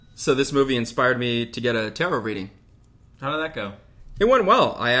So this movie inspired me to get a tarot reading. How did that go? It went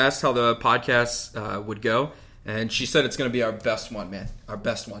well. I asked how the podcast would go, and she said it's going to be our best one, man. Our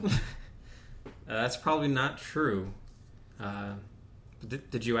best one. That's probably not true.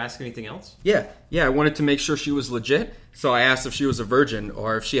 Did you ask anything else? Yeah. I wanted to make sure she was legit, so I asked if she was a virgin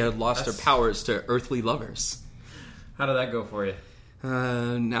or if she had lost her powers to earthly lovers. How did that go for you?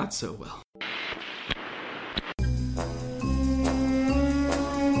 Not so well.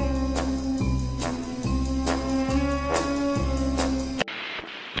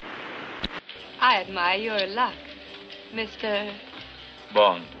 I admire your luck, Mr.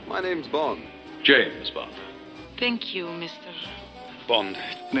 Bond. My name's Bond. James Bond. Thank you, Mr. Bond.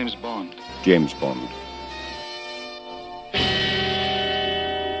 Name's Bond. James Bond.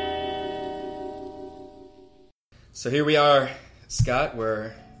 So here we are, Scott.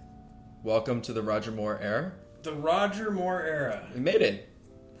 Welcome to the Roger Moore era. The Roger Moore era. We made it.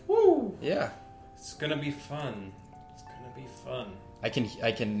 Woo! Yeah. It's gonna be fun. I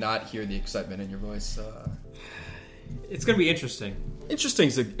cannot hear the excitement in your voice. It's gonna be interesting.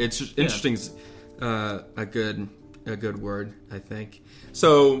 Interesting's a good word, I think.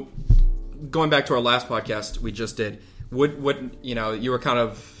 So going back to our last podcast we just did, what you were kind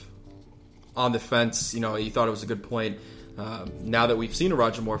of on the fence. You thought it was a good point. Now that we've seen a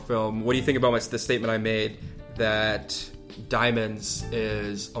Roger Moore film, what do you think about the statement I made that Diamonds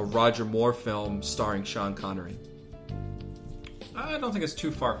is a Roger Moore film starring Sean Connery? I don't think it's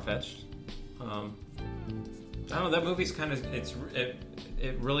too far-fetched. I don't know, that movie's kind of, it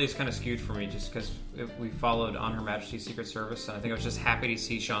really is kind of skewed for me just because we followed On Her Majesty's Secret Service, and I think I was just happy to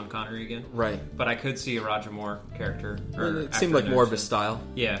see Sean Connery again. Right. But I could see a Roger Moore character. It seemed like more of his style.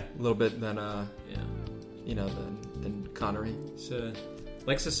 Yeah. A little bit than, than Connery.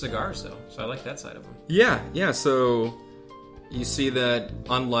 Likes his cigars, though, so I like that side of him. Yeah, so you see that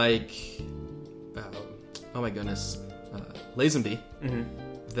unlike, oh my goodness, Lazenby,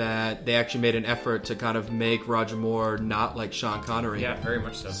 that they actually made an effort to kind of make Roger Moore not like Sean Connery. Yeah, very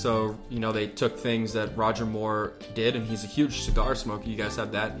much so. So, they took things that Roger Moore did, and he's a huge cigar smoker. You guys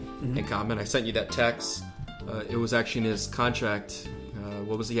have that in common. I sent you that text. It was actually in his contract.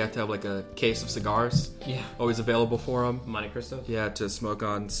 What was he had to have, like a case of cigars? Yeah. Always available for him. Monte Cristo? Yeah, to smoke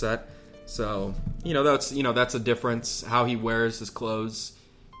on set. So, that's a difference. How he wears his clothes,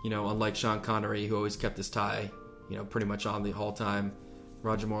 unlike Sean Connery, who always kept his tie pretty much on the whole time.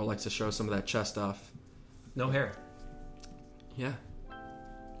 Roger Moore likes to show some of that chest off. No hair. Yeah.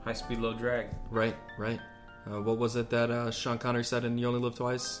 High speed, low drag. Right. What was it that Sean Connery said in You Only Live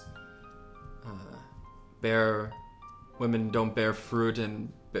Twice? Women don't bear fruit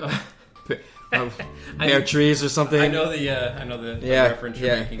and bear trees or something. I know the reference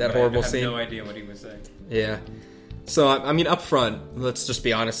you're making. That horrible scene. I have scene. no idea what he was saying. Yeah. So, I mean, up front, let's just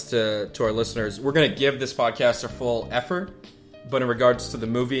be honest to our listeners. We're going to give this podcast a full effort, but in regards to the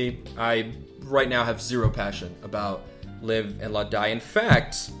movie, I right now have zero passion about Live and Let Die. In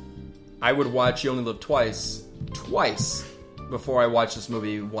fact, I would watch You Only Live Twice before I watch this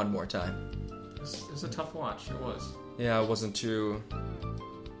movie one more time. It was a tough watch. It was. Yeah, I wasn't too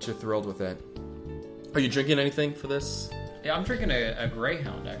thrilled with it. Are you drinking anything for this? Yeah, I'm drinking a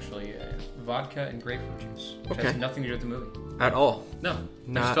Greyhound, actually. Vodka and grapefruit juice. Which has nothing to do with the movie. At all? No.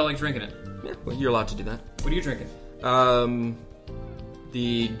 I just felt like drinking it. Yeah, well, you're allowed to do that. What are you drinking?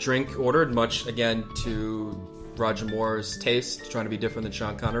 The drink ordered, much, again, to Roger Moore's taste, trying to be different than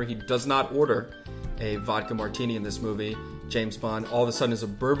Sean Connery. He does not order a vodka martini in this movie. James Bond all of a sudden is a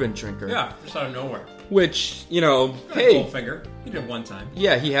bourbon drinker. Yeah, just out of nowhere. Which, hey... Goldfinger. He did one time.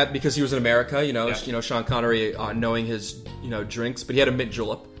 Yeah, he had, because he was in America, Sean Connery knowing his, drinks, but he had a mint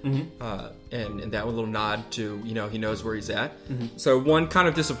julep. And that one little nod to, he knows where he's at. So one kind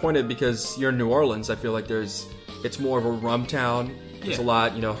of disappointed because you're in New Orleans. I feel like it's more of a rum town. There's a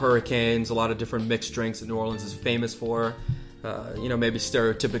lot, hurricanes, a lot of different mixed drinks that New Orleans is famous for. Maybe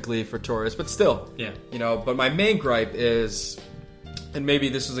stereotypically for tourists, but still. Yeah. But my main gripe is, and maybe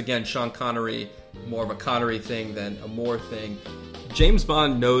this is, again, Sean Connery, more of a Connery thing than a Moore thing. James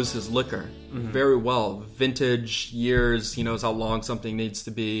Bond knows his liquor very well. Vintage, years, he knows how long something needs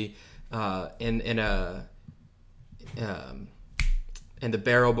to be in the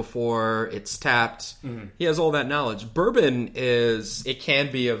barrel before it's tapped. He has all that knowledge. Bourbon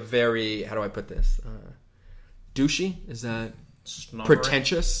can be a very, how do I put this? Douchey? Is that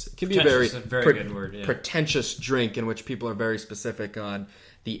pretentious? It can be a very good word. Yeah. Pretentious drink in which people are very specific on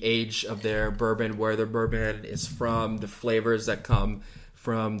the age of their bourbon, where their bourbon is from, the flavors that come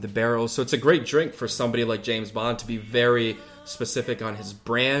from the barrels. So it's a great drink for somebody like James Bond to be very specific on his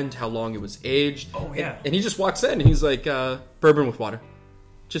brand, how long it was aged. Oh, yeah. And he just walks in and he's like, bourbon with water.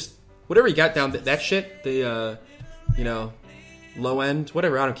 Just whatever you got down that shit, the low end,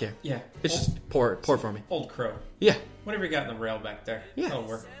 whatever. I don't care. Yeah, it's just pour for me. Old Crow. Yeah, whatever you got in the rail back there. Yeah, that'll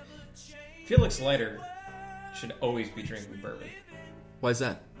work. Felix Leiter should always be drinking bourbon. Why is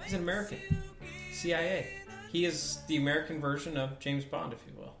that? He's an American. CIA. He is the American version of James Bond, if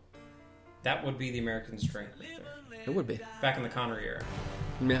you will. That would be the American's drink right there. It would be. Back in the Connery era.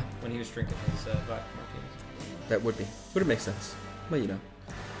 Yeah. When he was drinking his vodka martinis. That would be. Would it make sense? Well, you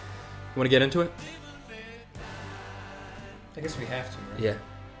want to get into it? I guess we have to, right? Yeah.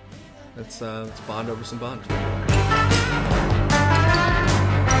 Let's bond over some Bond.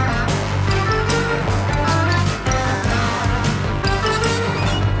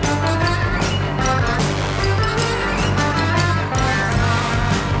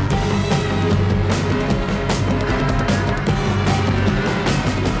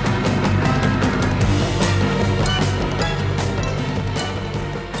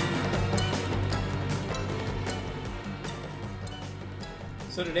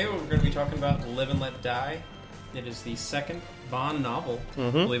 So today we're going to be talking about Live and Let Die. It is the second Bond novel,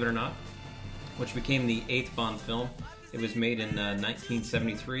 believe it or not, which became the 8th Bond film. It was made in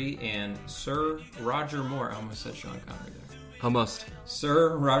 1973, and Sir Roger Moore, I almost said Sean Connery there. Almost.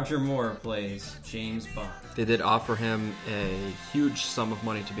 Sir Roger Moore plays James Bond. They did offer him a huge sum of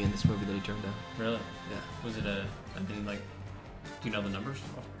money to be in this movie that he turned down. Really? Yeah. Was it do you know the numbers?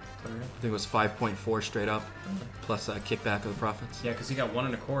 I think it was 5.4 straight up, plus a kickback of the profits. Yeah, because he got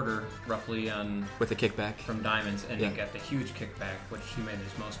 1.25 roughly on with a kickback from Diamonds, and he got the huge kickback, which he made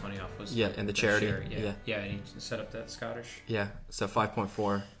his most money off was and the charity. Share. Yeah, and he set up that Scottish. Yeah, so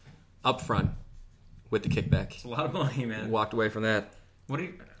 5.4 up front with the kickback. It's a lot of money, man. Walked away from that. We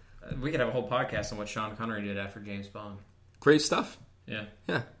could have a whole podcast on what Sean Connery did after James Bond. Great stuff. Yeah,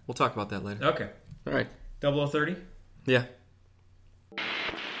 we'll talk about that later. Okay, all right. 0030. Yeah.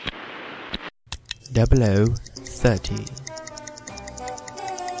 0030.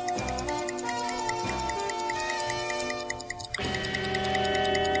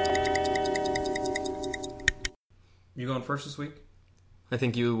 You going first this week? I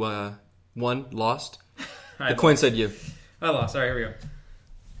think you won, lost. The coin said you. I lost. All right, here we go.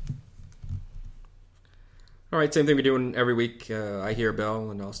 All right, same thing we're doing every week. I hear a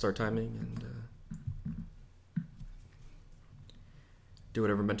bell and I'll start timing and do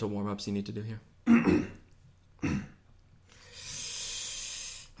whatever mental warm-ups you need to do here.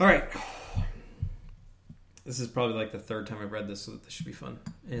 All right. This is probably like the third time I've read this, so this should be fun.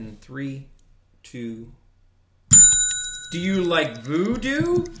 In 3, 2... Do you like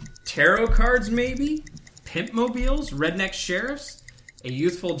voodoo? Tarot cards, maybe? Pimp mobiles? Redneck sheriffs? A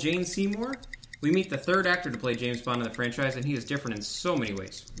youthful Jane Seymour? We meet the third actor to play James Bond in the franchise, and he is different in so many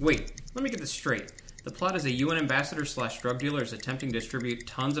ways. Wait, let me get this straight. The plot is a UN ambassador / drug dealer is attempting to distribute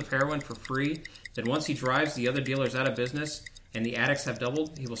tons of heroin for free. Then once he drives the other dealers out of business and the addicts have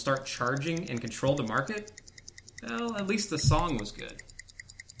doubled, he will start charging and control the market? Well, at least the song was good.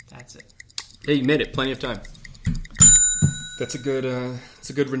 That's it. Yeah, you made it. Plenty of time. That's a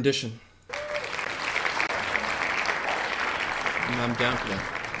good rendition. I'm down for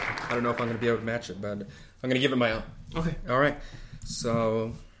that. I don't know if I'm going to be able to match it, but I'm going to give it my all. Okay. All right.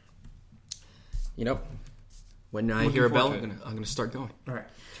 So, when I hear a bell, I'm going to start going. All right.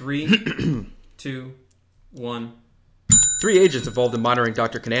 3, 2, 1. 3 agents involved in monitoring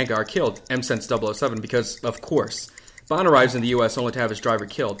Dr. Kananga are killed, M-Sense 007, because, of course. Bond arrives in the U.S. only to have his driver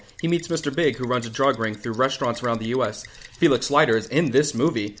killed. He meets Mr. Big, who runs a drug ring through restaurants around the U.S. Felix Leiter is in this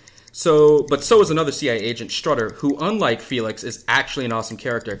movie. But so is another CIA agent, Strutter, who, unlike Felix, is actually an awesome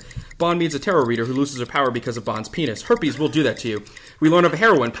character. Bond meets a tarot reader who loses her power because of Bond's penis. Herpes will do that to you. We learn of a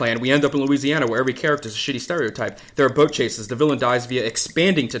heroin plan. We end up in Louisiana, where every character is a shitty stereotype. There are boat chases. The villain dies via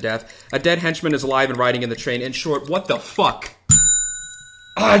expanding to death. A dead henchman is alive and riding in the train. In short, what the fuck?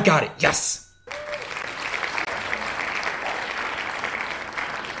 I got it. Yes!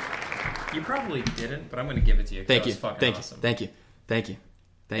 You probably didn't, but I'm going to give it to you. Thank you. Awesome. Thank you.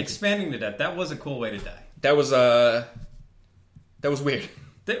 Expanding to death. That was a cool way to die. That was weird.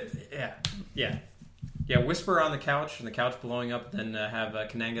 Yeah. Whisper on the couch and the couch blowing up, then have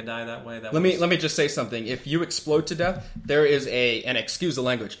Kananga die that way. Let me just say something. If you explode to death, there is and excuse the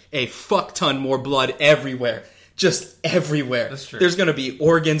language, a fuck ton more blood everywhere. Just everywhere. That's true. There's going to be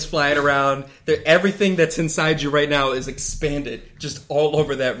organs flying around. Everything that's inside you right now is expanded just all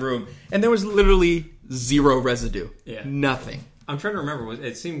over that room. And there was literally zero residue. Yeah. Nothing. I'm trying to remember.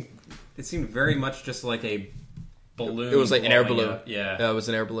 It seemed very much just like a balloon. It was like an air balloon. Up. Yeah. It was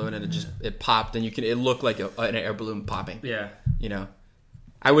an air balloon, and it popped, and it looked like an air balloon popping. Yeah.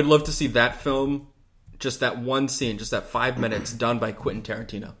 I would love to see that film just that one scene, just that 5 minutes done by Quentin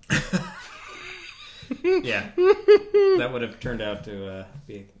Tarantino. Yeah. That would have turned out to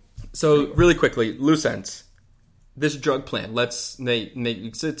be... So, really quickly, loose ends. This drug plan, there's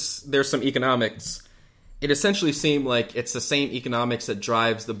some economics. It essentially seemed like it's the same economics that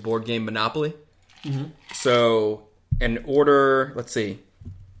drives the board game Monopoly. Mm-hmm. So, in order, let's see,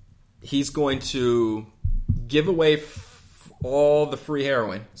 he's going to give away all the free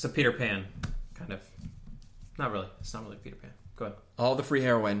heroin. It's a Peter Pan, kind of. Not really. It's not really Peter Pan. Go ahead. All the free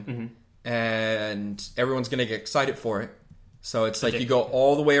heroin, and everyone's going to get excited for it. So it's like you go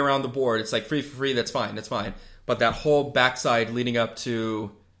all the way around the board. It's like free for free. That's fine. But that whole backside leading up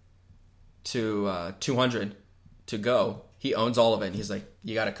to 200 to go, he owns all of it. And he's like,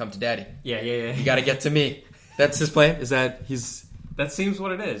 you got to come to daddy. Yeah. You got to get to me. That's his plan? Is that he's... That seems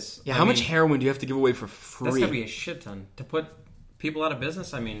what it is. Yeah, how much heroin do you have to give away for free? That's got to be a shit ton. To put people out of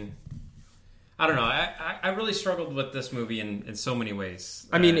business, I mean... I don't know. I really struggled with this movie in so many ways.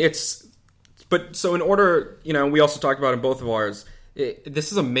 I mean, it's... But so in order, we also talked about in both of ours,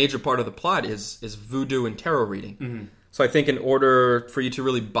 this is a major part of the plot is voodoo and tarot reading. Mm-hmm. So I think in order for you to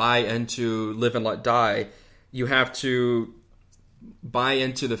really buy into Live and Let Die, you have to buy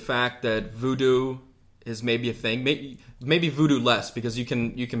into the fact that voodoo is maybe a thing. Maybe voodoo less, because you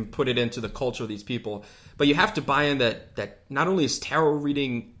can put it into the culture of these people. But you have to buy in that not only is tarot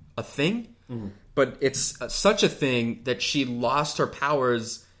reading a thing, but it's such a thing that she lost her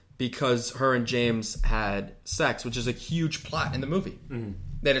powers because her and James had sex, which is a huge plot in the movie. Mm-hmm.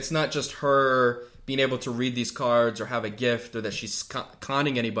 That it's not just her being able to read these cards or have a gift or that she's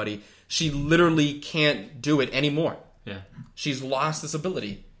conning anybody. She literally can't do it anymore. Yeah, she's lost this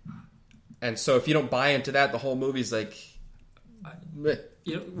ability. And so if you don't buy into that, the whole movie's like...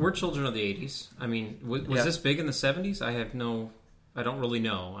 we're children of the 80s. I mean, was this big in the 70s? I don't really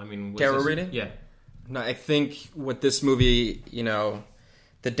know. I mean... Tarot reading? Yeah. No, I think with this movie,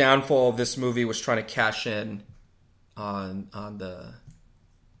 the downfall of this movie was trying to cash in on the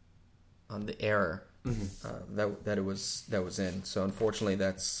error that it was in. So unfortunately,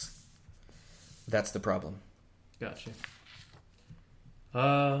 that's the problem. Gotcha.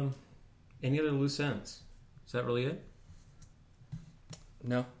 Any other loose ends? Is that really it?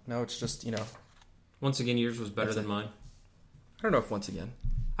 No, it's just Once again, yours was better than mine. I don't know if once again.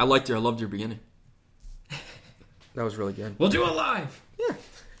 I loved your beginning. That was really good. We'll do it live. Yeah.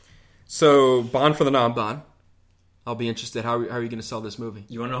 So, bond for the non-bond. I'll be interested. How are you going to sell this movie?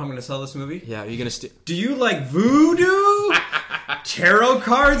 You want to know how I'm going to sell this movie? Yeah, are you going to... Do you like voodoo? Tarot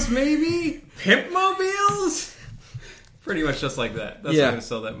cards, maybe? Pimp mobiles? Pretty much just like that. That's how I'm going to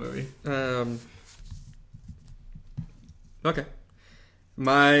sell that movie. Okay.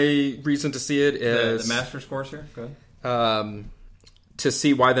 My reason to see it is... The master's course here? Go ahead. To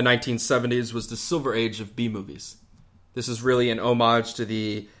see why the 1970s was the silver age of B-movies. This is really an homage to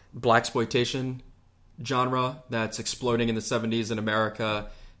the blaxploitation genre that's exploding in the 70s in America,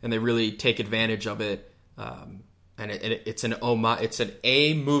 and they really take advantage of it. And it's an homage. It's an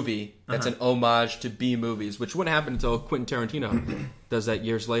A movie that's an homage to B movies, which wouldn't happen until Quentin Tarantino does that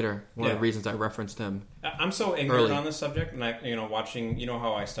years later. One of the reasons I referenced him. I'm so ignorant on this subject, and watching,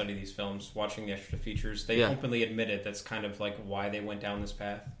 how I study these films, watching the extra features, they openly admitted that's kind of like why they went down this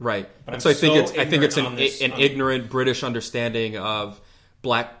path. Right. But so I think it's an ignorant British understanding of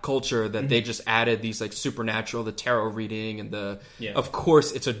black culture that they just added these like supernatural, the tarot reading, and of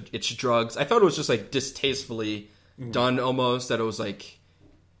course it's drugs. I thought it was just like distastefully done almost, that it was like,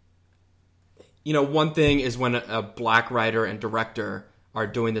 one thing is when a black writer and director are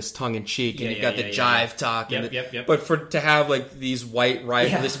doing this tongue-in-cheek and you've got the jive talk. But to have like these white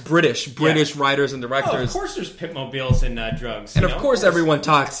writers, this British writers and directors. Oh, of course there's pitmobiles and drugs. And of course everyone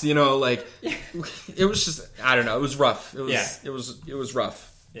talks, it was just, I don't know, it was rough. It was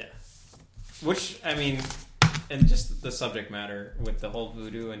rough. Yeah. Which, I mean, and just the subject matter with the whole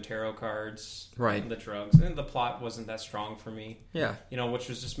voodoo and tarot cards, right? And the drugs, and the plot wasn't that strong for me. Yeah, which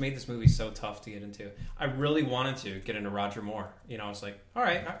was just made this movie so tough to get into. I really wanted to get into Roger Moore. I was like, all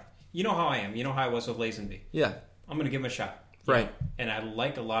right, you know how I am. You know how I was with Lazenby. Yeah, I'm going to give him a shot. Right. And I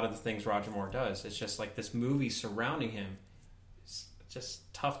like a lot of the things Roger Moore does. It's just like this movie surrounding him is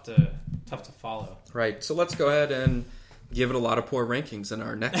just tough to follow. Right. So let's go ahead and give it a lot of poor rankings in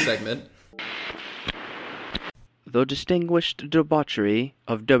our next segment. The distinguished debauchery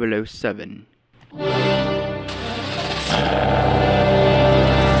of 007. I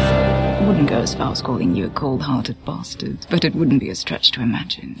wouldn't go as far as calling you a cold-hearted bastard, but it wouldn't be a stretch to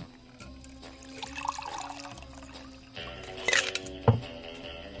imagine.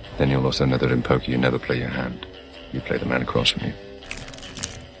 Then you'll also know that in poker you never play your hand. You play the man across from you.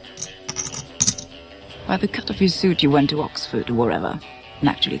 By the cut of your suit, you went to Oxford or wherever.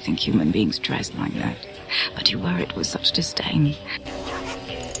 Naturally think human beings dress like that. But you wear it with such disdain.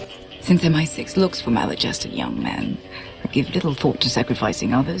 Since MI6 looks for maladjusted young men, I give little thought to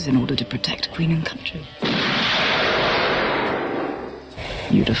sacrificing others in order to protect Queen and country.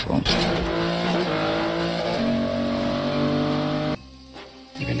 Beautiful.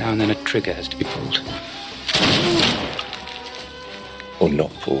 Every now and then a trigger has to be pulled. Or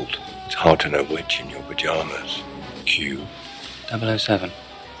not pulled. It's hard to know which in your pajamas. Q. 007.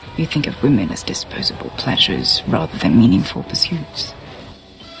 You think of women as disposable pleasures rather than meaningful pursuits.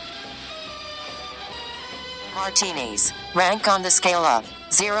 Martinis. Rank on the scale of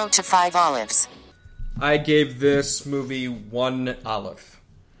 0 to 5 olives. I gave this movie 1 olive.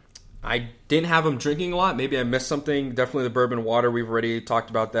 I didn't have him drinking a lot. Maybe I missed something. Definitely the bourbon water. We've already talked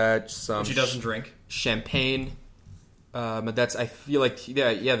about that. Which he doesn't drink. Champagne. But that's, I feel like,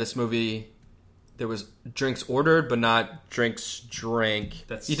 yeah, this movie, there was drinks ordered, but not drinks drank.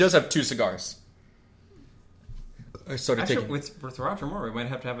 He does have 2 cigars. I started Actually, taking... with Roger Moore, we might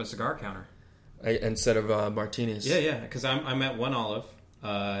have to have a cigar counter. Instead of martinis. Yeah, because I'm at 1 olive.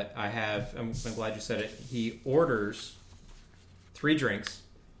 I'm glad you said it. He orders 3 drinks,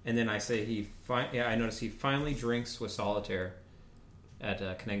 and then I say I notice he finally drinks with solitaire at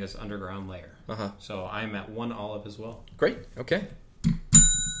Kanenga's Underground Lair. So I'm at 1 olive as well. Great. Okay.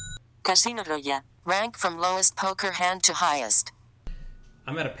 Casino Royale. Rank from lowest poker hand to highest.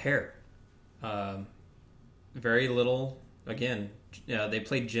 I'm at a pair. Very little. Again, they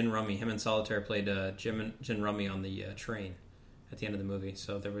played gin rummy. Him and Solitaire played gin rummy on the train at the end of the movie.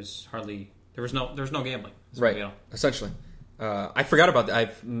 So there was no gambling. Right. Essentially, I forgot about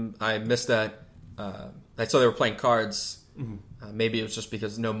that. I missed that. I saw they were playing cards. Mm-hmm. Maybe it was just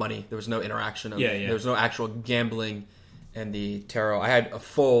because no money. There was no interaction. There was no actual gambling in the tarot. I had a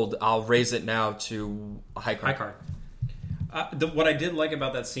fold. I'll raise it now to a high card. What I did like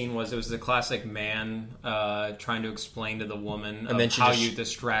about that scene was it was the classic man trying to explain to the woman and then the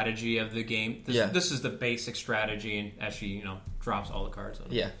strategy of the game. This is the basic strategy, and as she drops all the cards on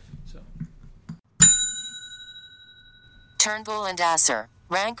it. Yeah. So. Turnbull and Asser.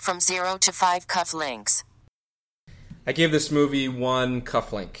 Rank from 0 to 5 cufflinks. I gave this movie 1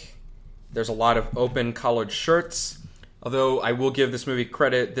 cufflink. There's a lot of open collared shirts. Although I will give this movie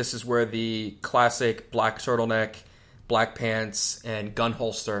credit, this is where the classic black turtleneck, black pants, and gun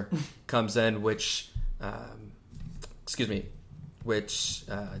holster comes in, which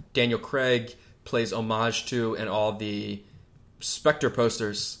Daniel Craig plays homage to in all the Spectre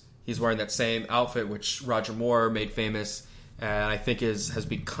posters. He's wearing that same outfit, which Roger Moore made famous, and I think has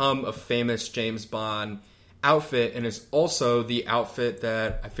become a famous James Bond outfit, and is also the outfit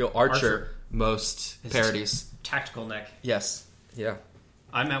that I feel Archer most parodies. Tactical neck. Yes. Yeah.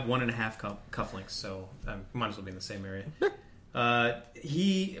 I'm at 1.5 cufflinks, so might as well be in the same area.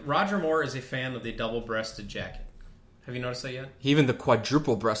 Roger Moore is a fan of the double-breasted jacket. Have you noticed that yet? Even the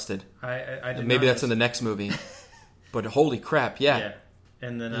quadruple-breasted. I did maybe not that's in the next movie. But holy crap, yeah.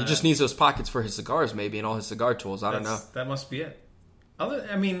 And then he just needs those pockets for his cigars, maybe, and all his cigar tools. I don't know. That must be it.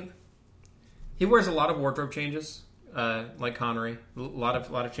 He wears a lot of wardrobe changes, like Connery. A lot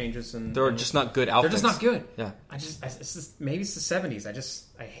of changes, and they're just not good outfits. They're just not good. Yeah. Maybe it's the 70s.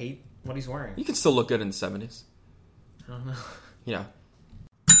 I hate what he's wearing. You can still look good in the 70s. I don't know. Yeah.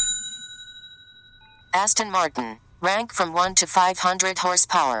 Aston Martin. Rank from 1 to 500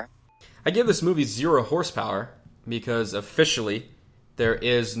 horsepower. I give this movie 0 horsepower because officially there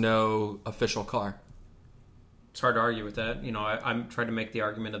is no official car. It's hard to argue with that. I'm trying to make the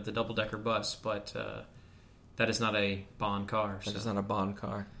argument of the double-decker bus, but that is not a Bond car. That is not a Bond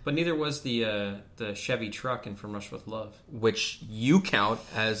car. But neither was the Chevy truck in From Russia with Love. Which you count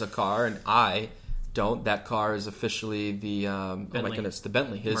as a car, and I don't. That car is officially the, oh my goodness, the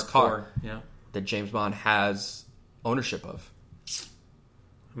Bentley, his Mark car. IV, that James Bond has ownership of.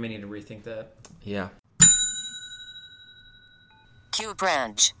 I may need to rethink that. Yeah. Q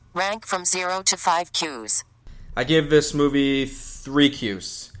branch. Rank from 0 to 5 Qs. I give this movie 3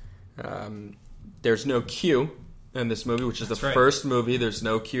 Qs. There's no Q in this movie, which is the first movie. There's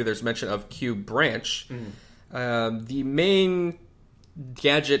no Q. There's mention of Q branch. The main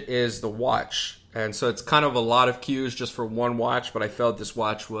gadget is the watch. And so it's kind of a lot of Qs just for one watch, but I felt this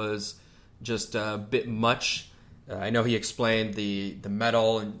watch was just a bit much. I know he explained the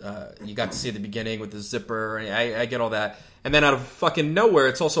metal, and you got to see at the beginning with the zipper, and I get all that. And then out of fucking nowhere,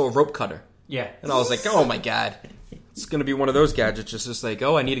 it's also a rope cutter. Yeah. And I was like, oh my god. It's going to be one of those gadgets. It's just like,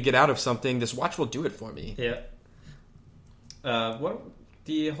 oh, I need to get out of something. This watch will do it for me. Yeah. What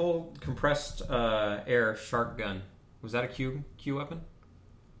the whole compressed air shark gun, was that a Q weapon?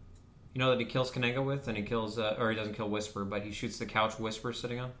 You know that he kills Kananga with, and he kills, or he doesn't kill Whisper, but he shoots the couch Whisper's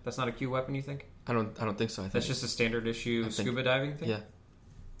sitting on. That's not a Q weapon, you think? I don't think so. I think that's just a standard issue scuba diving thing. Yeah,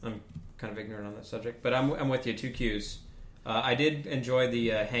 I'm kind of ignorant on that subject, but I'm with you. 2 Qs. I did enjoy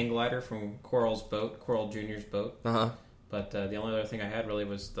the hang glider from Coral's boat, Coral Jr.'s boat. But the only other thing I had really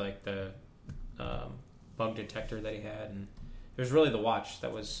was like the bug detector that he had, and it was really the watch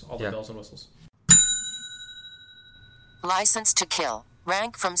that was all the bells and whistles. License to Kill.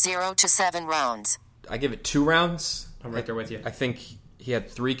 Rank from 0 to 7 rounds. I give it 2 rounds. I'm right there with you. I think he had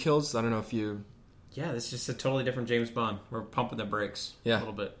 3 kills. I don't know if you... Yeah, this is just a totally different James Bond. We're pumping the brakes a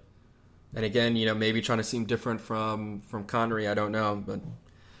little bit. And again, maybe trying to seem different from Connery. I don't know, but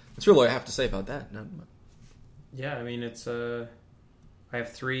that's really all I have to say about that. Yeah, I mean, it's... I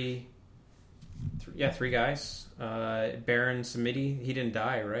have 3 guys. Baron Samedi, he didn't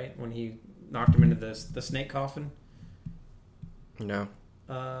die, right? When he knocked him into the snake coffin. No.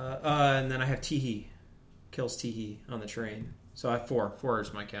 And then I have Teehee. Kills Teehee on the train. So I have 4. 4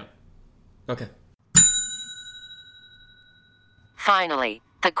 is my count. Okay. Finally,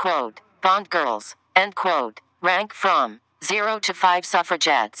 the quote. Bond girls. End quote. Rank from 0 to 5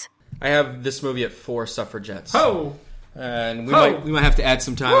 suffragettes. I have this movie at 4 suffragettes. Oh! And we might have to add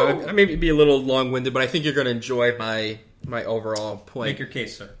some time. I may be a little long-winded, but I think you're going to enjoy my overall point. Make your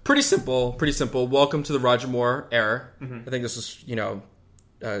case, sir. Pretty simple. Welcome to the Roger Moore era. I think this is,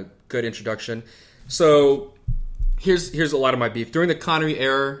 a good introduction. So here's a lot of my beef. During the Connery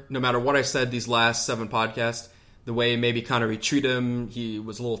era, no matter what I said these last 7 podcasts, the way maybe Connery treated him, he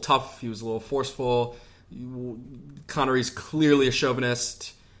was a little tough, he was a little forceful. Connery's clearly a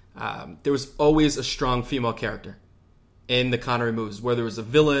chauvinist. There was always a strong female character in the Connery movies, whether it was a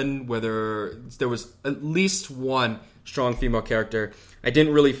villain, whether there was at least one strong female character. I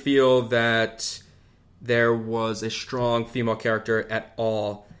didn't really feel that there was a strong female character at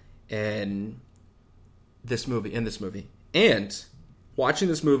all in this movie. And watching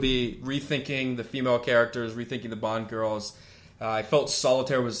this movie, rethinking the female characters, rethinking the Bond girls, I felt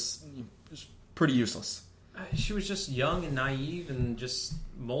Solitaire was pretty useless. She was just young and naive and just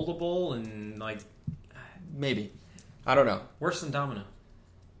moldable and like... Maybe. I don't know. Worse than Domino.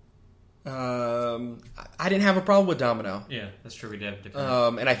 I didn't have a problem with Domino. Yeah, that's true. We did have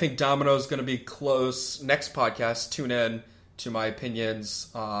different. And I think Domino's going to be close. Next podcast, tune in to my opinions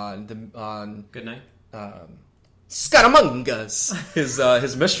on Good Night. Scaramangas,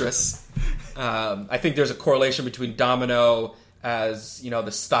 his mistress. I think there's a correlation between Domino as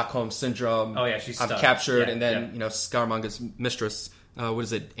the Stockholm syndrome. Oh yeah, she's I'm captured, and then Scaramanga's mistress. What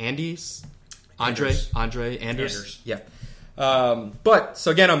is it? Andre Anders. Yeah. But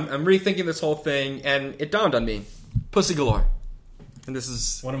so again, I'm rethinking this whole thing, and it dawned on me: Pussy Galore. And this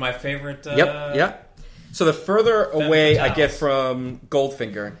is one of my favorite. Yep. So the further away I get from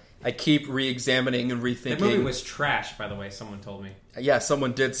Goldfinger, I keep re-examining and rethinking. The movie was trash, by the way. Someone told me. Yeah,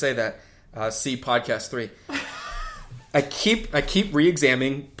 someone did say that. See podcast 3. I keep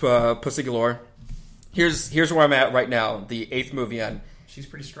re-examining Pussy Galore. Here's where I'm at right now. The 8th movie on. She's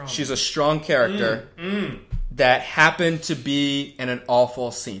pretty strong. She's a strong character that happened to be in an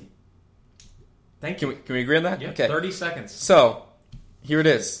awful scene. Thank you. Can we agree on that? Yeah, okay. 30 seconds. So, here it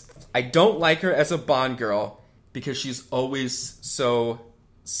is. I don't like her as a Bond girl because she's always so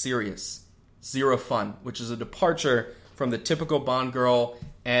serious. Zero fun, which is a departure from the typical Bond girl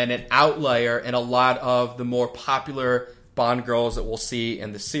and an outlier in a lot of the more popular Bond girls that we'll see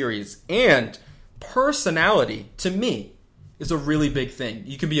in the series. And personality, to me, is a really big thing.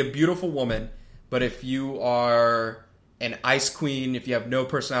 You can be a beautiful woman, but if you are an ice queen, if you have no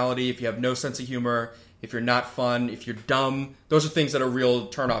personality, if you have no sense of humor, if you're not fun, if you're dumb, those are things that are real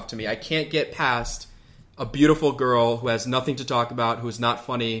turnoff to me. I can't get past a beautiful girl who has nothing to talk about, who is not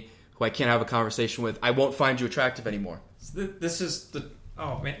funny, who I can't have a conversation with. I won't find you attractive anymore. This is the...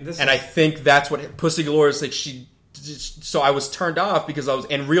 Oh, man. I think that's what Pussy Galore is like. So I was turned off because I was...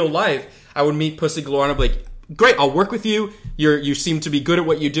 In real life, I would meet Pussy Galore and I'd be like, great, I'll work with you. You seem to be good at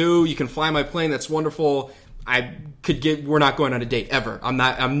what you do. You can fly my plane. That's wonderful. We're not going on a date ever.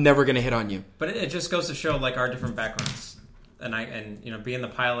 I'm never going to hit on you. But it just goes to show like our different backgrounds. And being the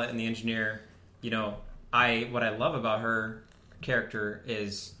pilot and the engineer, what I love about her character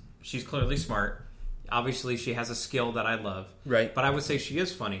is she's clearly smart. Obviously, she has a skill that I love. Right. But I would say she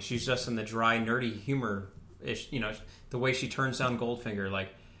is funny. She's just in the dry, nerdy humor-ish, the way she turns down Goldfinger, like,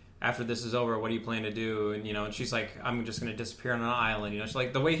 after this is over, what do you plan to do? And she's like, I'm just going to disappear on an island. She's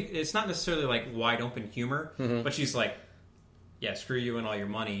like, the way it's not necessarily like wide open humor, but she's like, yeah, screw you and all your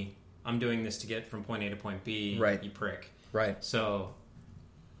money. I'm doing this to get from point A to point B. Right. You prick. Right. So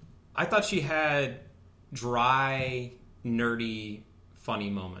I thought she had dry, nerdy funny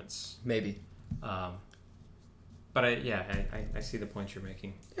moments. Maybe. But I see the point you're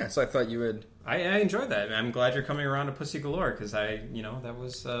making. Yeah, so I thought you would. I enjoyed that. I'm glad you're coming around to Pussy Galore because that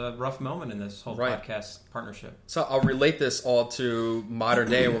was a rough moment in this whole podcast partnership. So I'll relate this all to modern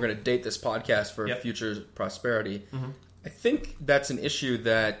day, and we're going to date this podcast for future prosperity. Mm-hmm. I think that's an issue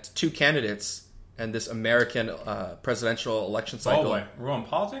that two candidates and this American presidential election cycle. Oh, boy. We're on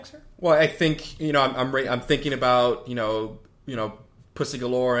politics here? Well, I think I'm thinking about Pussy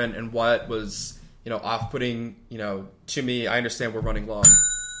Galore and what was off-putting to me. I understand we're running long.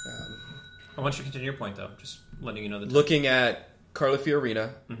 I want you to continue your point, though. Just letting you know that. Looking at Carla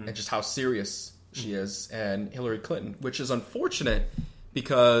Fiorina and just how serious she is, and Hillary Clinton, which is unfortunate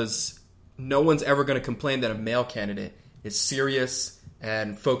because no one's ever going to complain that a male candidate is serious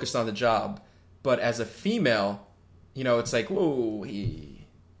and focused on the job. But as a female, it's like, whoa, you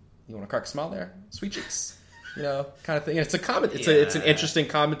want to crack a smile there? Sweet cheeks. Kind of thing. And it's a comment. It's an interesting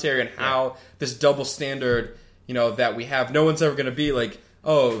commentary on how this double standard, that we have. No one's ever going to be like,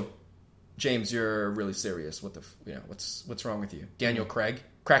 oh, James, you're really serious. What what's wrong with you? Daniel Craig,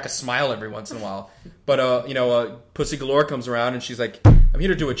 crack a smile every once in a while. But Pussy Galore comes around and she's like, I'm here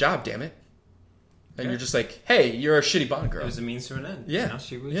to do a job, damn it. And you're just like, hey, you're a shitty Bond girl. It was a means to an end. Yeah,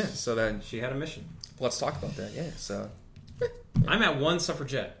 she was. Yeah, so then she had a mission. Let's talk about that. Yeah, so I'm at one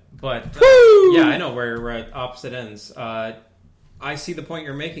suffragette, but yeah, I know we're at opposite ends. I see the point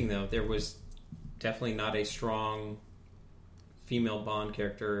you're making, though. There was definitely not a strong female Bond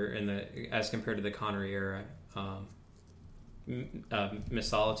character as compared to the Connery era. Miss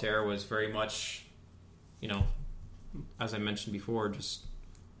Solitaire was very much, as I mentioned before, just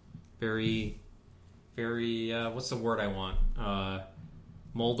very, very. What's the word I want?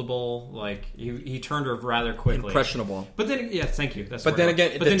 Moldable. Like he turned her rather quickly. Impressionable. But then, thank you. That's. But then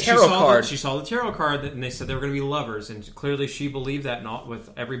again, but the then tarot card. She saw the tarot card, and they said they were going to be lovers, and clearly she believed that, not with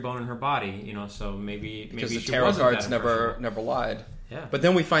every bone in her body. So maybe the she tarot wasn't cards never lied. Yeah. But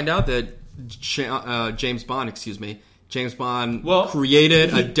then we find out that James Bond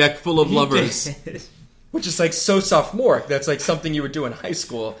created a deck full of lovers. Which is like so sophomoric. That's like something you would do in high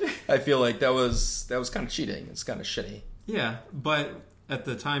school. I feel like that was kind of cheating. It's kind of shitty. Yeah, but at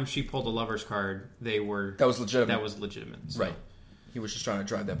the time she pulled a lover's card, that was legitimate. So. Right. He was just trying to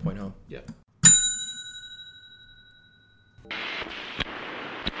drive that point home. Yep.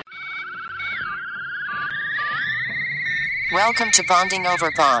 Welcome to Bonding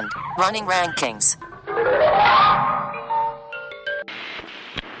Over Bond, running rankings.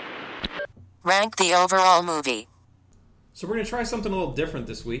 Rank the overall movie. So we're going to try something a little different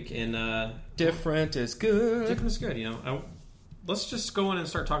this week. And different is good. Different is good, let's just go in and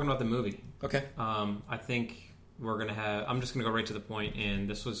start talking about the movie. Okay. I think we're going to have... I'm just going to go right to the point, and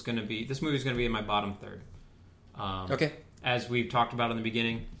this movie's going to be in my bottom third. Okay. As we've talked about in the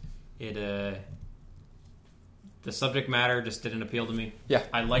beginning, the subject matter just didn't appeal to me. Yeah.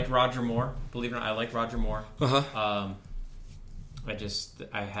 I liked Roger Moore. Believe it or not, I liked Roger Moore. Uh-huh.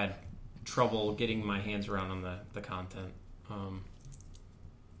 I had trouble getting my hands around on the content.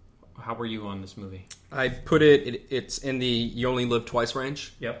 How were you on this movie? I put it's in the You Only Live Twice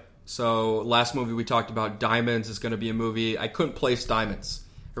range. Yep. So last movie we talked about Diamonds is going to be a movie. I couldn't place Diamonds.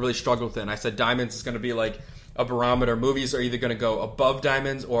 I really struggled with it. And I said Diamonds is going to be like a barometer. Movies are either going to go above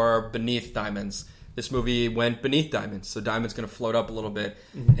Diamonds or beneath Diamonds. This movie went beneath Diamonds. So Diamonds going to float up a little bit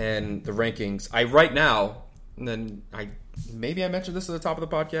in the rankings. Right now, and then maybe I mentioned this at the top of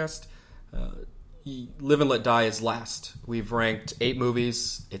the podcast, Live and Let Die is last. We've ranked 8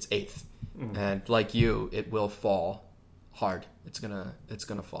 movies. It's 8th. And like you, it will fall hard. It's gonna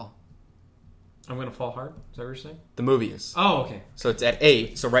fall. I'm gonna fall hard? Is that what you're saying? The movie is. Oh, okay. So it's at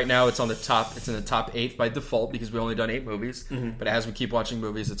 8. So right now it's on the top. It's in the top 8 by default because we've only done 8 movies. Mm-hmm. But as we keep watching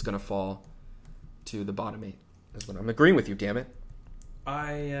movies, it's gonna fall to the bottom 8. That's what I'm agreeing with you. Damn it.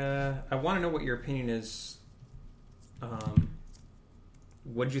 I want to know what your opinion is.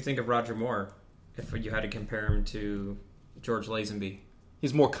 What did you think of Roger Moore? If you had to compare him to George Lazenby,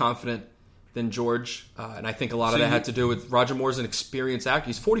 he's more confident than George, and I think a lot of that had to do with Roger Moore's an experienced actor.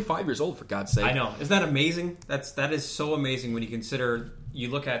 He's 45 years old, for God's sake. I know. Isn't that amazing? That is so amazing when you consider, you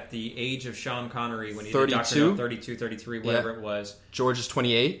look at the age of Sean Connery when he 32? did Dr. No, 32, 33, whatever it was. George is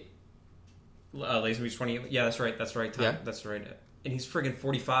 28. Lazenby's 28. Yeah, that's right. Yeah. That's right. And he's friggin'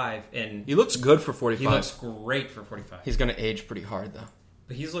 45. And he looks good for 45. He looks great for 45. He's going to age pretty hard, though.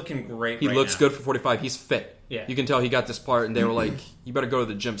 But he's looking great He looks good for 45. He's fit. Yeah. You can tell he got this part, and they were like, you better go to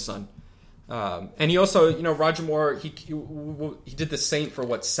the gym, son. And he also, Roger Moore, he did The Saint for,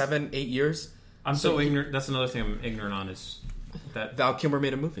 7-8 years? I'm so ignorant. That's another thing I'm ignorant on is Val Kilmer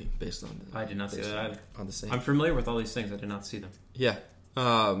made a movie based on that. I did not see that either. On the same. I'm familiar with all these things. I did not see them. Yeah.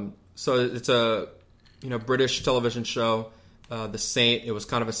 So it's a British television show. The Saint. It was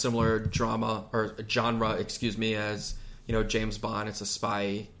kind of a similar drama or genre, as James Bond. It's a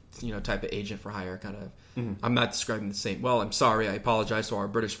spy type of agent for hire kind of. Mm-hmm. I'm not describing The Saint well. I'm sorry. I apologize to our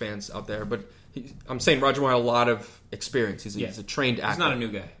British fans out there, but I'm saying Roger Moore had a lot of experience. He's a trained actor. He's not a new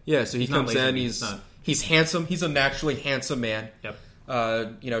guy. Yeah, so he comes in. He's handsome. He's a naturally handsome man.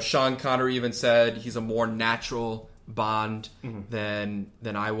 Yep. Sean Connery even said he's a more natural Bond than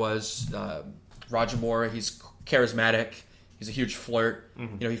I was. Roger Moore, he's charismatic. He's a huge flirt.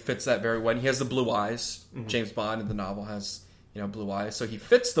 Mm-hmm. He fits that very well. And he has the blue eyes. Mm-hmm. James Bond in the novel has blue eyes, so he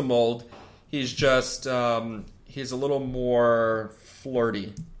fits the mold. He's just he's a little more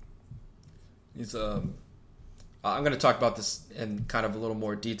flirty. He's I'm going to talk about this in kind of a little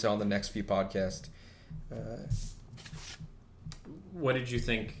more detail in the next few podcasts. What did you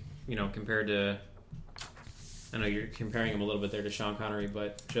think? Compared to, I know you're comparing him a little bit there to Sean Connery,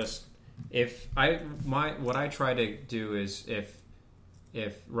 but just what I try to do is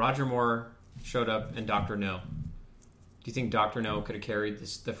if Roger Moore showed up in Dr. No, do you think Dr. No could have carried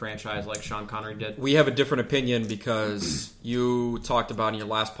the franchise like Sean Connery did? We have a different opinion because you talked about in your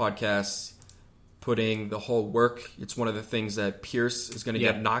last podcast putting the whole work. It's one of the things that Pierce is going to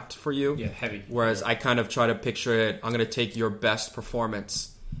get knocked for you. Yeah, heavy. Whereas I kind of try to picture it. I'm going to take your best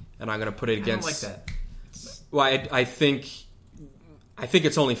performance and I'm going to put it against. I don't like that. Well, I think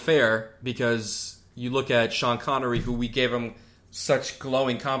it's only fair because you look at Sean Connery, who we gave him such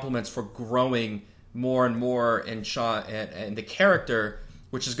glowing compliments for growing more and more in Sean and the character,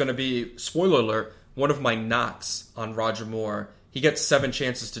 which is going to be, spoiler alert, one of my knocks on Roger Moore. He gets 7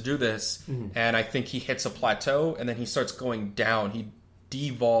 chances to do this, and I think he hits a plateau, and then he starts going down. He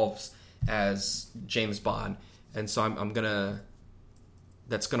devolves as James Bond, and so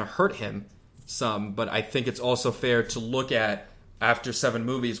that's gonna hurt him some. But I think it's also fair to look at, after 7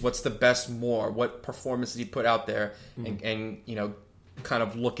 movies, what's the best Moore? What performance did he put out there, and kind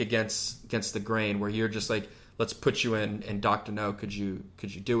of look against the grain, where you're just like, let's put you in Dr. No. Could you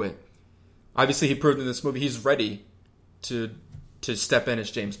do it? Obviously, he proved in this movie he's ready to step in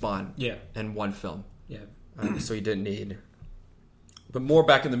as James Bond in one film. Yeah. So he didn't need. But more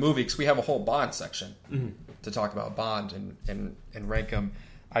back in the movie, because we have a whole Bond section to talk about Bond and rank him.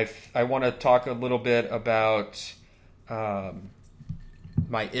 I want to talk a little bit about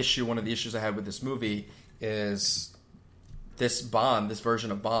my issue. One of the issues I had with this movie is this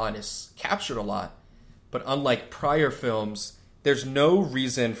version of Bond is captured a lot. But unlike prior films, there's no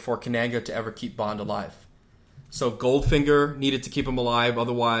reason for Kananga to ever keep Bond alive. So Goldfinger needed to keep him alive,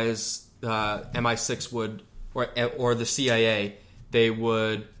 otherwise MI6 would, or the CIA, they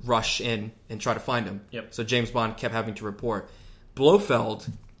would rush in and try to find him. Yep. So James Bond kept having to report. Blofeld,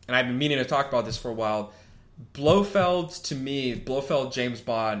 and I've been meaning to talk about this for a while, Blofeld James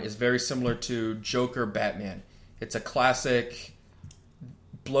Bond is very similar to Joker Batman. It's a classic.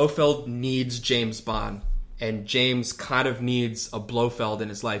 Blofeld needs James Bond, and James kind of needs a Blofeld in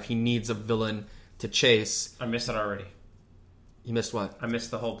his life. He needs a villain to chase. I missed it already. You missed what? I missed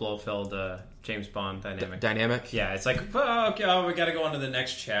the whole Blofeld James Bond dynamic. Dynamic? Yeah, it's like, we got to go on to the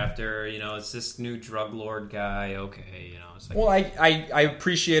next chapter. It's this new drug lord guy. Okay, it's like. Well, I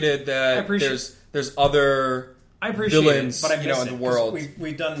appreciated that. There's other villains, but I in the world.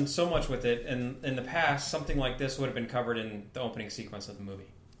 We've done so much with it, and in the past, something like this would have been covered in the opening sequence of the movie.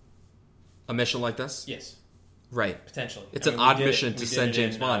 A mission like this? Yes. Right. Potentially. It's an odd mission to send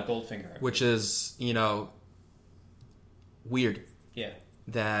James Bond. Goldfinger. Which is, weird. Yeah.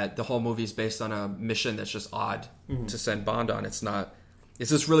 That the whole movie is based on a mission that's just odd to send Bond on. It's not. Is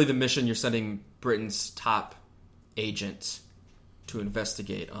this really the mission you're sending Britain's top agent to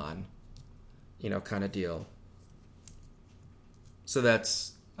investigate on? Kind of deal. So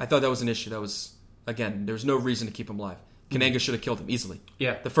I thought that was an issue. That was, again, there's no reason to keep him alive. Kananga should have killed him easily.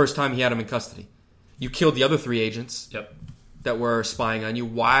 Yeah. The first time he had him in custody. You killed the other 3 agents that were spying on you.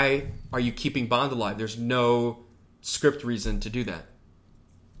 Why are you keeping Bond alive? There's no script reason to do that.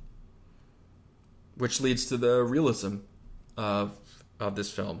 Which leads to the realism of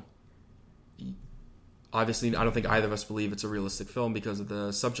this film. Obviously, I don't think either of us believe it's a realistic film because of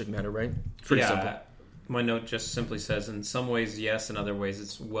the subject matter, right? Pretty simple. My note just simply says, in some ways, yes, in other ways,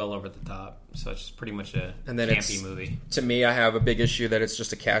 it's well over the top. So it's pretty much a campy movie. To me, I have a big issue that it's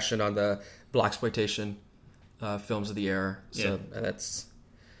just a cash-in on the blaxploitation films of the era. So that's.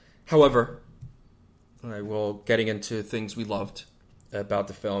 However, getting into things we loved about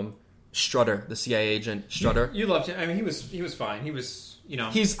the film. Strutter, the CIA agent, Strutter. You loved him. I mean, he was fine. He was you know,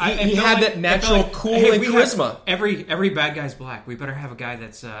 he I had like, that natural like, cool hey, and charisma. Every bad guy's black. We better have a guy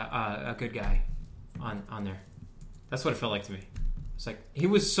that's a good guy on there. That's what it felt like to me. It's like he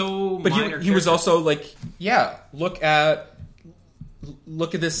was so. But he was also like, yeah. Look at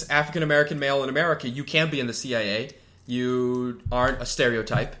this African American male in America. You can be in the CIA. You aren't a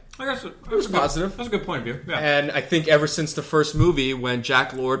stereotype. I guess it was positive. That's a good point of view. Yeah. And I think ever since the first movie, when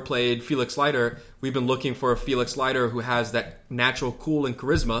Jack Lord played Felix Leiter, we've been looking for a Felix Leiter who has that natural cool and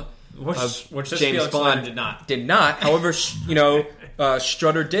charisma which James Felix Bond Leiter did not. However,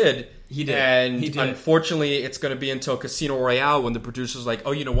 Strutter did. He did. And he did. Unfortunately, it's going to be until Casino Royale when the producer's like,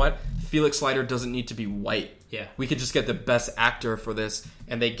 oh, you know what? Felix Leiter doesn't need to be white. Yeah. We could just get the best actor for this,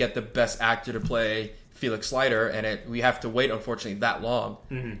 and they get the best actor to play Felix Leiter, and we have to wait, unfortunately, that long.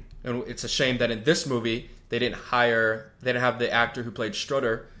 Mm-hmm. And it's a shame that in this movie they didn't have the actor who played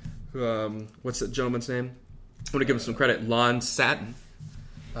Strutter. What's that gentleman's name? I'm gonna give him some credit. Lon Satin.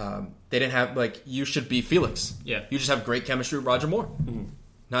 They didn't have you should be Felix. Yeah. You just have great chemistry with Roger Moore,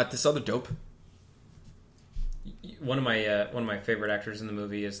 not this other dope. One of my favorite actors in the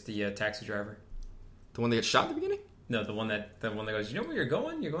movie is the taxi driver. The one that gets shot at the beginning? No, the one that goes. You know where you're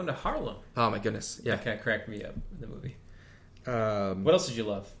going? You're going to Harlem. Oh my goodness! Yeah, that kind of cracked me up in the movie. What else did you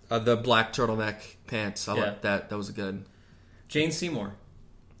love? The black turtleneck pants. I like that. That was good. Jane Seymour.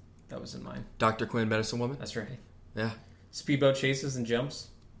 That was in mine. Dr. Quinn, Medicine Woman. That's right. Yeah. Speedboat chases and jumps.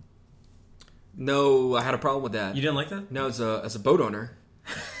 No, I had a problem with that. You didn't like that? No, as a boat owner,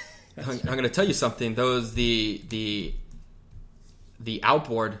 I'm going to tell you something. Those the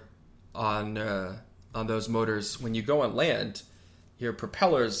outboard on those motors, when you go on land, your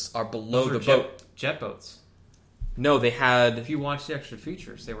propellers are below the boat. Jet boats. No, they had... If you watch the extra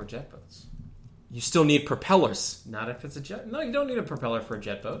features, they were jet boats. You still need propellers. Not if it's a jet... No, you don't need a propeller for a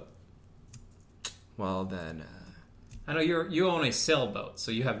jet boat. Well, then... I know you own a sailboat,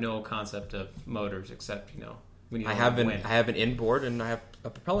 so you have no concept of motors except, when you I have an inboard and I have a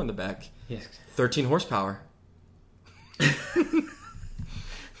propeller in the back. Yes. 13 horsepower. It's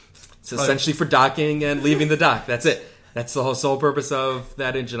essentially for docking and leaving the dock. That's it. That's the whole sole purpose of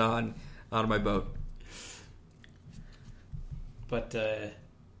that engine on my boat. But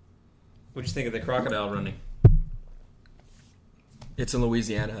what'd you think of the crocodile running? It's in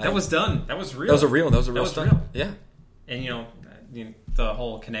Louisiana. That was done. That was real. That was a real stunt. Yeah. And the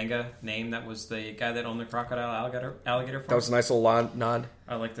whole Kananga name, that was the guy that owned the crocodile alligator farm. That was a nice little nod.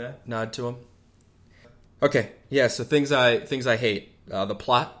 I like that. Nod to him. Okay, yeah, so things I hate. The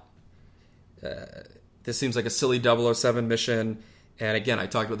plot. This seems like a silly 007 mission. And again, I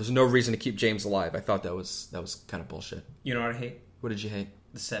talked about there's no reason to keep James alive. I thought that was kind of bullshit. You know what I hate? What did you hate?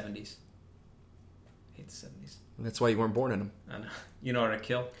 The 70s. I hate the 70s. And that's why you weren't born in them. I know. You know what I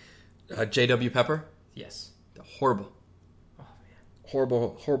kill? J.W. Pepper? Yes. Horrible. Oh, man.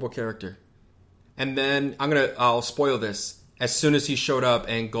 Horrible character. And then I'll spoil this. As soon as he showed up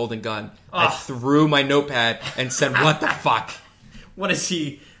in Golden Gun, I threw my notepad and said, what the fuck? What is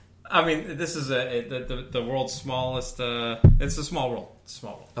he... I mean, this is the world's smallest... it's a small world. It's a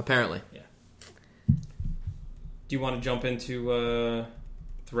small world. Apparently. Yeah. Do you want to jump into the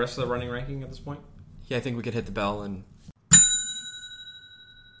rest of the running ranking at this point? Yeah, I think we could hit the bell and...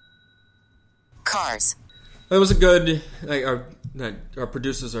 Cars. It was a good... our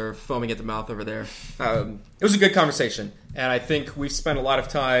producers are foaming at the mouth over there. It was a good conversation. And I think we've spent a lot of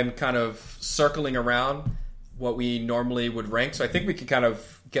time kind of circling around what we normally would rank. So I think we could kind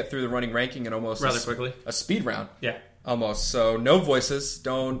of get through the running ranking in almost rather quickly. A speed round. Yeah. Almost. So no voices.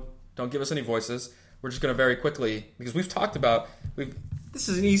 Don't give us any voices. We're just going to very quickly, because we've talked about... This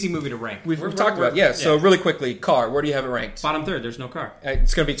is an easy movie to rank. We've talked about, yeah. So really quickly, car. Where do you have it ranked? Bottom third. There's no car.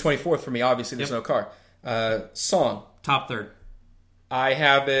 It's going to be 24th for me. Obviously, there's no car. Song. Top third. I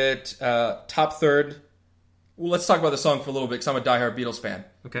have it top third. Well, let's talk about the song for a little bit because I'm a diehard Beatles fan.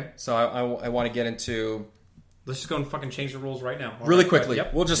 Okay. So I want to get into... Let's just go and fucking change the rules right now. Really quickly.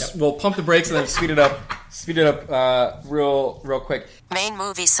 Yep. We'll pump the brakes and then speed it up real quick. Main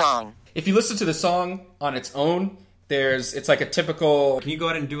movie song. If you listen to the song on its own, it's like a typical... Can you go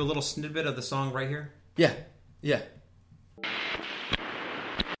ahead and do a little snippet of the song right here? Yeah.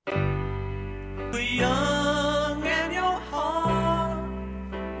 Young and your heart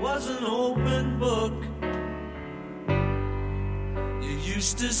was an open book. You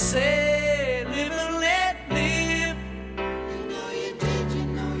used to say, live and let live. You know you did, you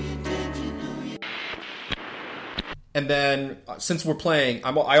know you did, you know you... And then, since we're playing,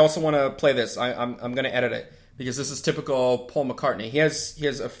 I also want to play this. I'm going to edit it because this is typical Paul McCartney. He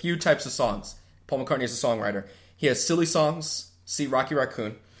has a few types of songs. Paul McCartney is a songwriter. He has silly songs. See Rocky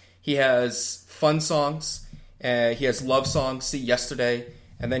Raccoon. He has fun songs, He has love songs, See Yesterday,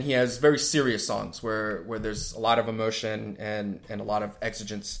 and then he has very serious songs where there's a lot of emotion and a lot of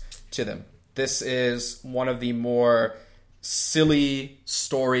exigence to them. This is one of the more silly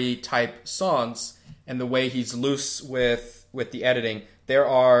story type songs, and the way he's loose with the editing. There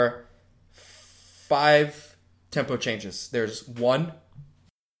are 5 tempo changes. There's 1.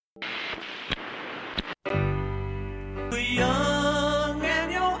 Young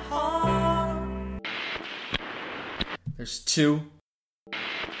and your heart. There's 2.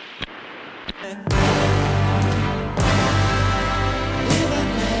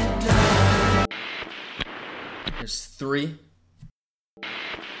 There's 3.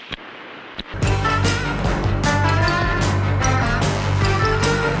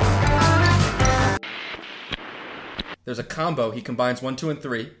 There's a combo. He combines 1, 2, and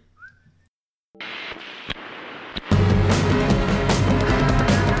 3.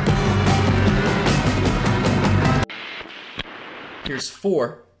 Here's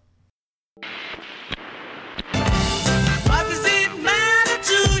 4. What does it matter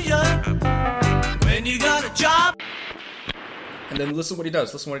to you when you got a job? And then listen what he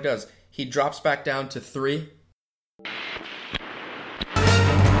does. Listen what he does. He drops back down to 3.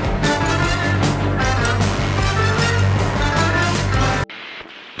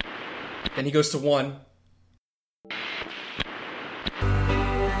 Then he goes to 1.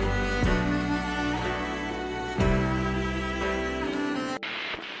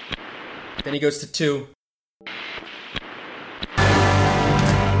 Then he goes to 2.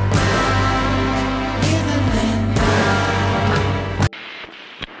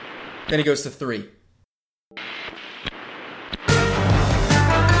 Then he goes to 3.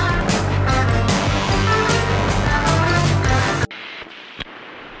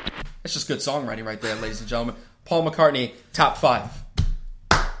 That's just good songwriting right there, ladies and gentlemen. Paul McCartney, top 5.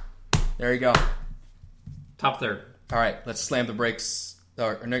 There you go. Top third. All right, let's slam the brakes,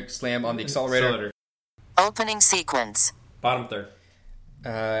 or no, slam on the accelerator. Opening sequence. Bottom third.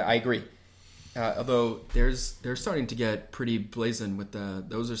 I agree. Although they're starting to get pretty blazing with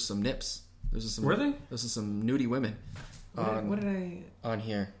those are some nips. Those are some. Were they? Those are some nudie women. What did I on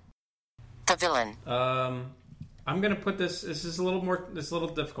here? The villain. I'm gonna put this. This is a little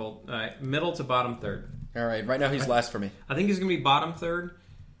difficult. Middle to bottom third. All right. Right now he's last for me. I think he's gonna be bottom third,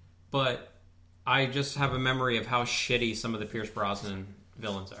 but I just have a memory of how shitty some of the Pierce Brosnan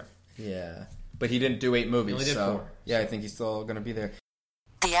villains are. Yeah, but he didn't do 8 movies, He only did so 4. yeah, I think he's still gonna be there.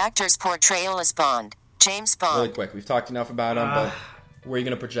 The actor's portrayal as Bond. James Bond. Really quick, we've talked enough about him, but where are you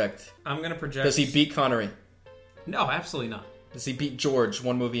gonna project? I'm gonna project. Does he beat Connery? No, absolutely not. Does he beat George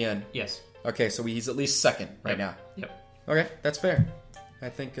 1 movie in? Yes. Okay, so he's at least second right now. Yep. Okay, that's fair. I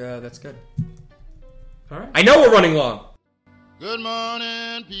think that's good. All right. I know we're running long. Good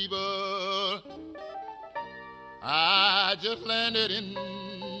morning, people. I just landed in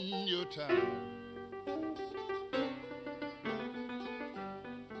your town.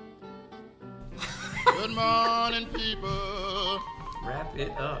 Good morning, people. Wrap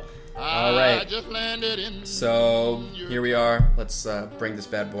it up. All right. I just landed in So here we are. Let's bring this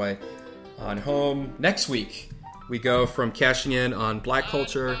bad boy on home. Next week, we go from cashing in on black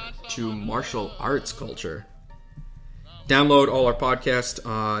culture to martial arts culture. Download all our podcasts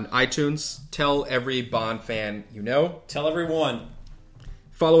on iTunes. Tell every Bond fan you know. Tell everyone.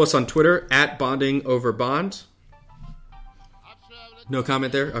 Follow us on Twitter at BondingOverBond. No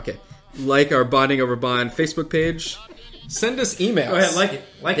comment there? Okay. Like our Bonding Over Bond Facebook page. Send us emails. Go ahead, like it.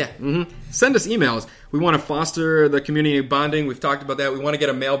 Like it. Mm-hmm. Send us emails. We want to foster the community of bonding. We've talked about that. We want to get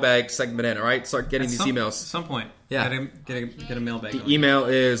a mailbag segment in, all right? Start getting these emails. At some point. Yeah. Get a mailbag. The email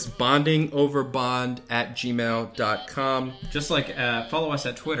is bondingoverbond@gmail.com. Just like follow us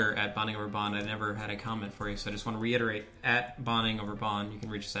at Twitter at bondingoverbond. I never had a comment for you, so I just want to reiterate at bondingoverbond. You can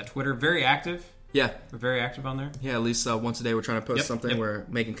reach us at Twitter. Very active. Yeah. We're very active on there. Yeah, at least once a day we're trying to post something. Yep. We're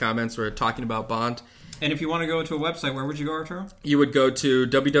making comments. We're talking about Bond. And if you want to go to a website, where would you go, Arturo? You would go to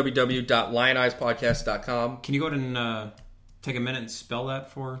www.lionizepodcast.com. Can you go ahead and take a minute and spell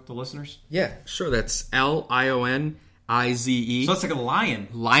that for the listeners? Yeah, sure. That's Lionize. So it's like a lion.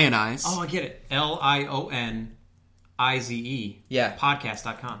 Lionize. Oh, I get it. Lionize. Yeah.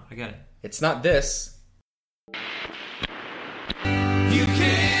 Podcast.com. I get it. It's not this. You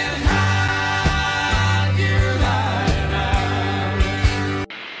can't hide your lion.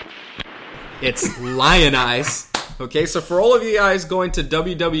 It's Lionize. Okay, so for all of you guys going to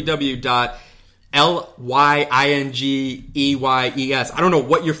www.lyingeyes, I don't know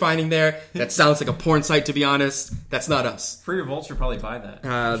what you're finding there. That sounds like a porn site, to be honest. That's not us. Free Revolt should probably buy that.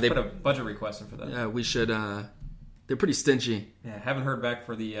 They put a budget request in for that. Yeah, we should. They're pretty stingy. Yeah, haven't heard back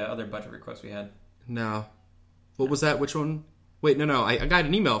for the other budget requests we had. No. What was that? Which one? Wait, no. I got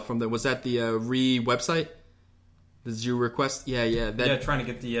an email from them. Was that the website? Did you request? Yeah. Trying to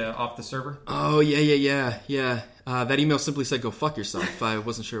get the off the server. Oh, yeah. That email simply said, "Go fuck yourself." I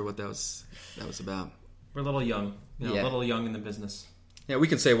wasn't sure what that was about. We're a little young. A little young in the business. Yeah, we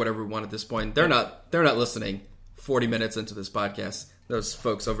can say whatever we want at this point. They're not listening 40 minutes into this podcast. Those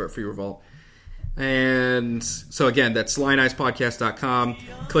folks over at Free Revolt. And so again, that's SlyandIcePodcast.com.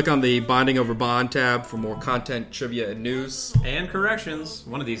 Click on the Bonding Over Bond tab for more content, trivia, and news. And corrections,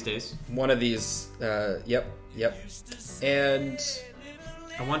 one of these days. Yep. And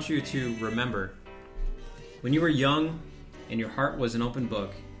I want you to remember, when you were young and your heart was an open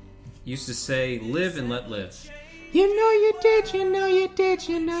book, you used to say, live and let live. You know you did, you know you did,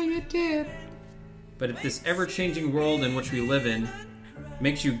 you know you did. But if this ever-changing world in which we live in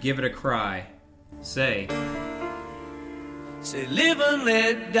makes you give it a cry, say live and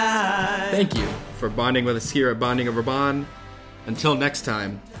let die. Thank you for bonding with us here at Bonding Over Bond. Until next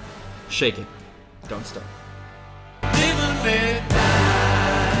time, shake it. Don't stop. Live and let die.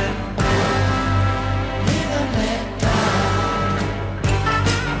 Live and let die.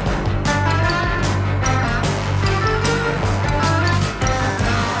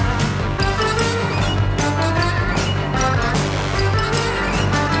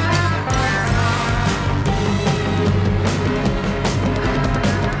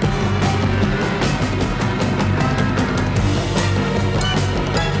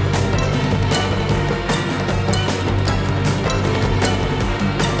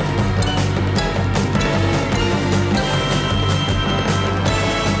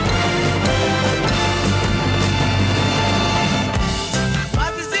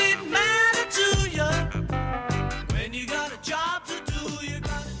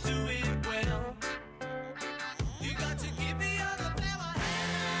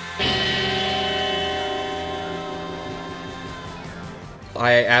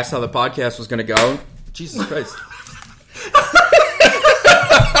 I asked how the podcast was going to go. Jesus Christ.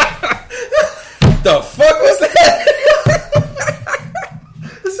 The fuck was that?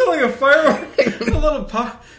 It's like a firework. A little pop.